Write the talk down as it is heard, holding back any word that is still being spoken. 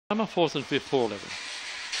Fourth and fifth, 4-11.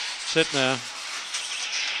 Set now.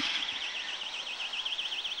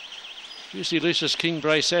 Juicy Lucius,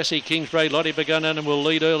 Kingsbray, Sassy, Kingsbray, Lottie begun and will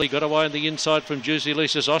lead early. Got away on the inside from Juicy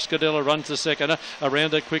Lucius. Oscadella runs the second.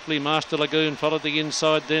 Around it quickly, Master Lagoon followed the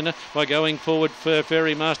inside then by going forward.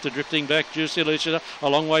 Fairy Master drifting back. Juicy Lucius a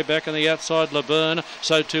long way back on the outside. Laburn.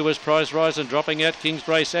 So too was Price Rise and dropping out.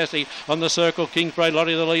 Kingsbray, Sassy on the circle. Kingsbray,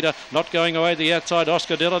 Lottie the leader. Not going away the outside.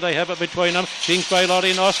 Oscadella, they have it between them. Kingsbray,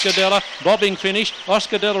 Lottie and Oscadella. Bobbing finish.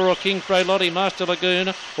 Oscadella or Kingsbray, Lottie, Master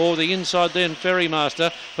Lagoon or the inside then Fairy Master.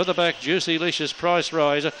 For the back, Juicy Licious, Price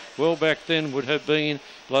Rise. Well back then would have been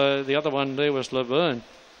the other one there was Laverne.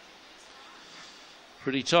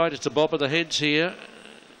 Pretty tight. It's a bob of the heads here.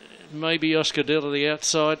 Maybe Oscadella the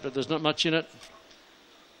outside, but there's not much in it.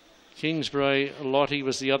 Kingsbray, Lottie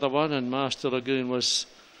was the other one, and Master Lagoon was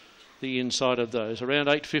the inside of those. Around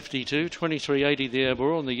 8.52, 23.80 the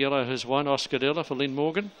Arbor, and the yellow has won. Oscadella for Lynn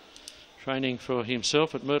Morgan, training for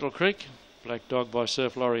himself at Myrtle Creek. Black Dog by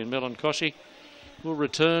Surf Lorry and Melancholy. Will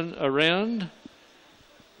return around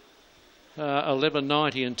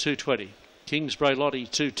 11.90 and 2.20. Kingsbray, Lottie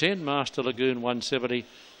 2.10, Master Lagoon 1.70,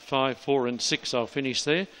 5, 4 and 6. I'll finish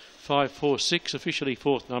there. 5, 4, 6, officially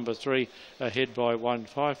fourth, number 3, ahead by 1.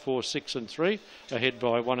 5, 4, 6 and 3, ahead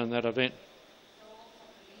by 1 in that event.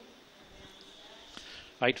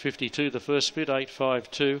 8.52 the first spit,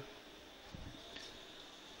 8.52.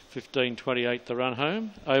 15.28 the run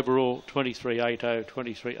home. Overall 23.80,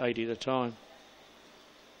 23.80 the time.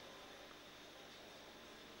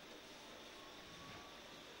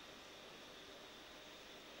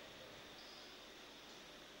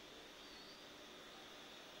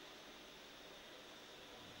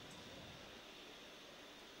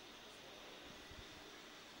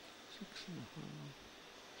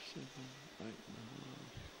 Seven, 8.5,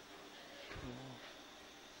 12.